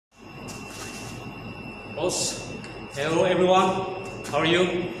Tapos. Hello everyone, how are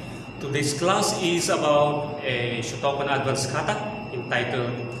you? Today's class is about a Shotokan advanced kata entitled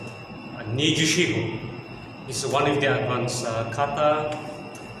Nijushiho. This is one of the advanced kata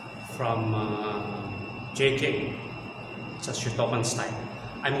from JK. It's a Shotokan style.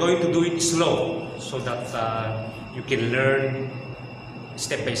 I'm going to do it slow so that you can learn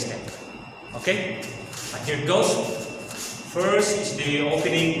step by step. Okay? Here it goes. First is the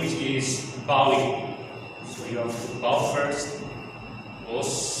opening, which is bowing. So you have to bow first,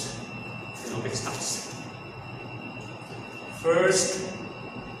 pose, and open stance. First,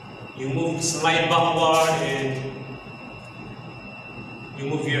 you move, slide backward, and you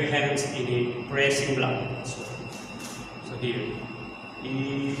move your hands in a pressing block. So here,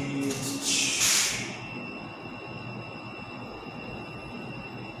 each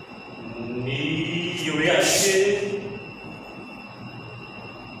knee, you react it.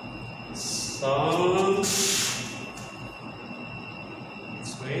 Some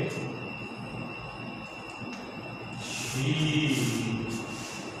this way. She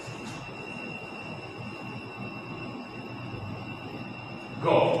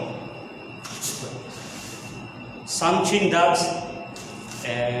go. Some chin ducks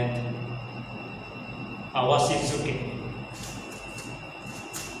and Awashizuki.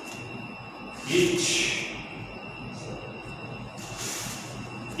 Each.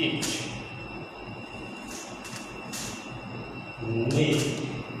 Knee.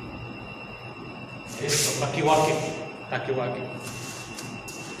 Eso, takiwake.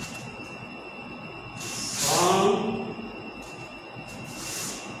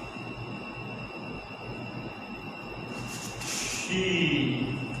 She.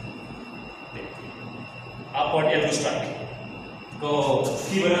 Upward elbow strike. Go.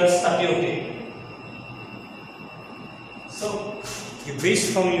 Kibaras takiwake. So, you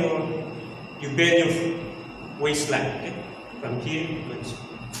base from you bend your waistline. Okay? From here, good.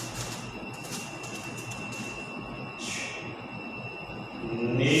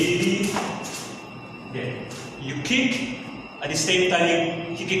 Knee. There. You kick, at the same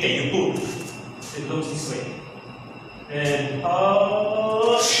time you kick it, you pull. It goes this way. And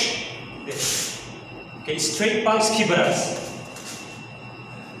push. There. Okay, straight punch, kibaras.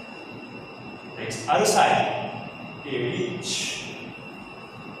 Next, other side. Here, reach.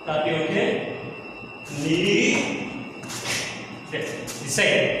 Tapi okay. Knee. There, the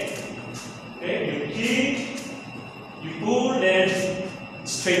same. Okay, you kick, you pull, and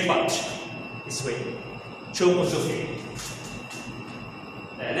straight punch. This way. Choke Ozuki.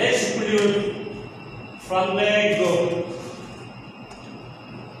 And next, you put your front leg, go.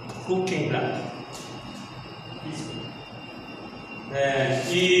 Hooking block. This way. And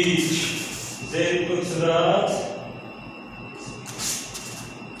each. Then put that.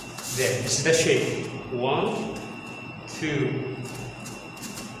 There, this is the shape. 1, 2.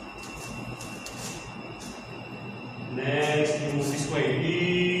 Next, you move this way.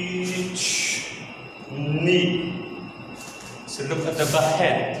 Each knee. So look at the back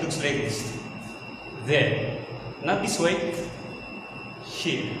head. It looks like this. There. Not this way.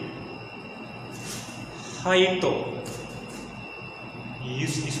 Here. High toe.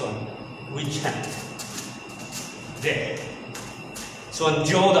 Use this one. Which hand? There. So on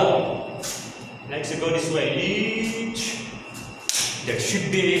Joda. Next, you go this way. Each. There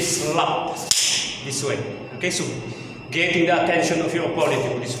should be a slap. This way. Okay, so getting the attention of your opponent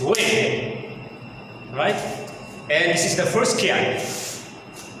in this way. Right? And this is the first kiai.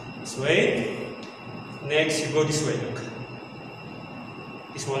 This way. Next, you go this way. Look.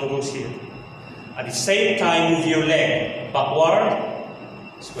 This one goes here. At the same time, move your leg backward.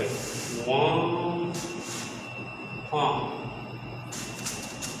 This way. 1, palm.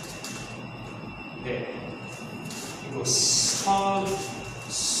 There. You go sun,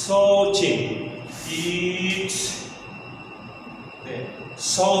 so chin. Each. There.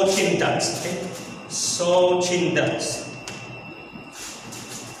 So chin dance. Okay? So chin dance.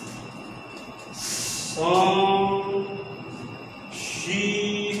 Some.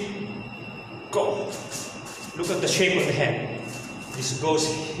 She. Go. Look at the shape of the hand. This goes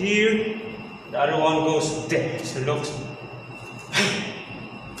here. The other one goes there. So look.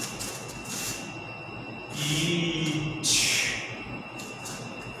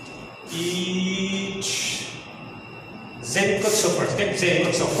 Each. Zenkotsu first. Okay?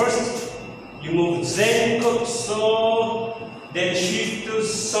 Zenkotsu first. You move Zenkotsu, then shift to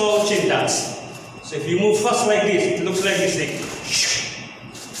So Chin dance. So if you move fast like this, it looks like this thing.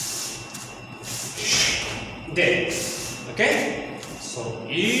 There. Okay? So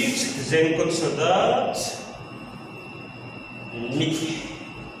each Zenkotsu that. Ni.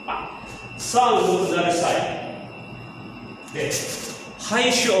 Son, move to the other side. There.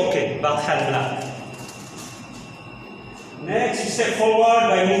 High shoe, okay. Backhand block. Next, you step forward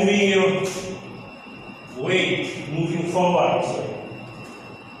by moving your weight, moving forward. So,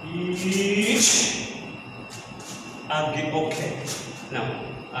 each. Agi, okay. Now,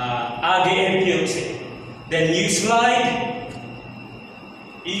 agi and piyotse. Then you slide.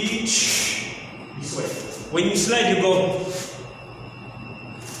 Each. This way. When you slide, you go.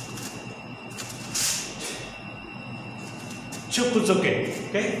 Chukuzoke,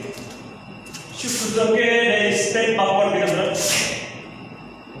 okay? Chukuzoke, then step backward with the blood.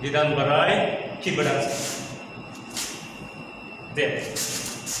 Didan barai, kibaratsu. There.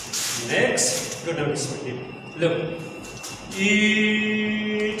 Next, go down this way. Look.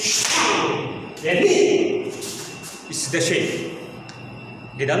 Each. Then knee. This is the shape.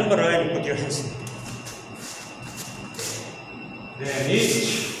 Didan barai, and put your hands in. Then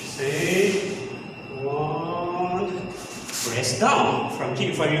each. Say. One. Press down from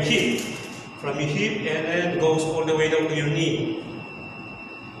your hip, and then goes all the way down to your knee.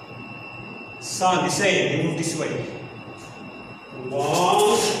 Son, the same. You move this way.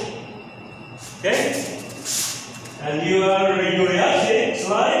 One, okay, and you are reaction,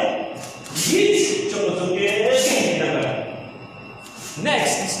 slide. Yes,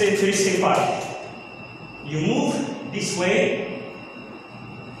 next is the interesting part. You move this way.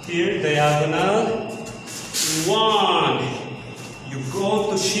 Here, diagonal. One, you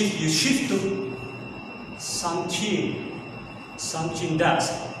go to shift, you shift to Sanchin dash,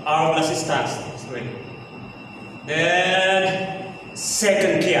 hourglass stance, this way. Then,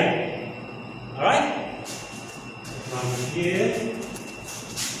 second kiai, alright? From here,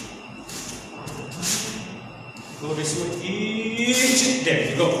 go this way, each, there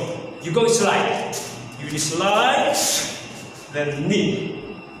you go slide. You slide, then knee,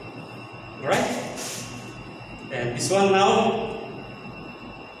 alright? And this one now,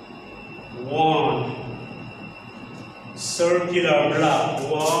 one, circular block,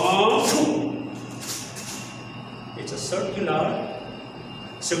 1, 2. It's a circular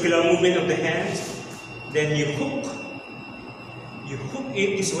movement of the hands. Then you hook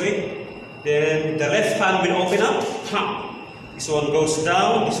it this way. Then the left hand will open up. This one goes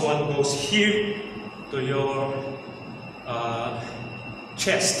down, this one goes here to your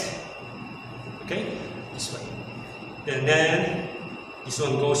chest. Okay, this way. And then this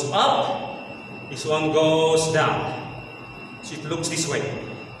one goes up, this one goes down. So it looks this way.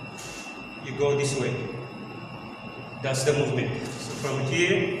 You go this way. That's the movement. So from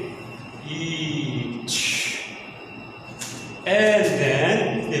here, each. And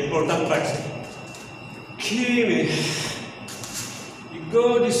then the important part. Kimi. You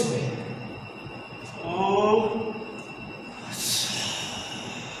go this way. Oh.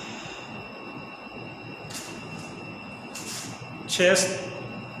 Chest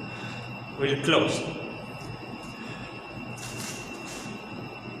will close.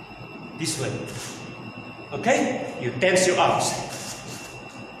 This way. Okay? You tense your arms.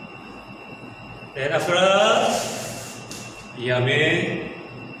 Then after Yame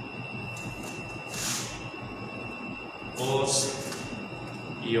Os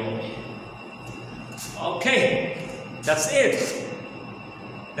Yoi. Okay, that's it.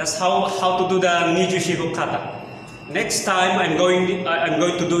 That's how to do the Nijushiho kata. Next time I'm going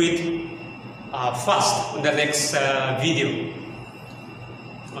to do it fast on the next video.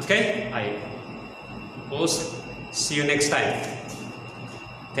 Okay, I will see you next time.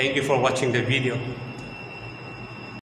 Thank you for watching the video.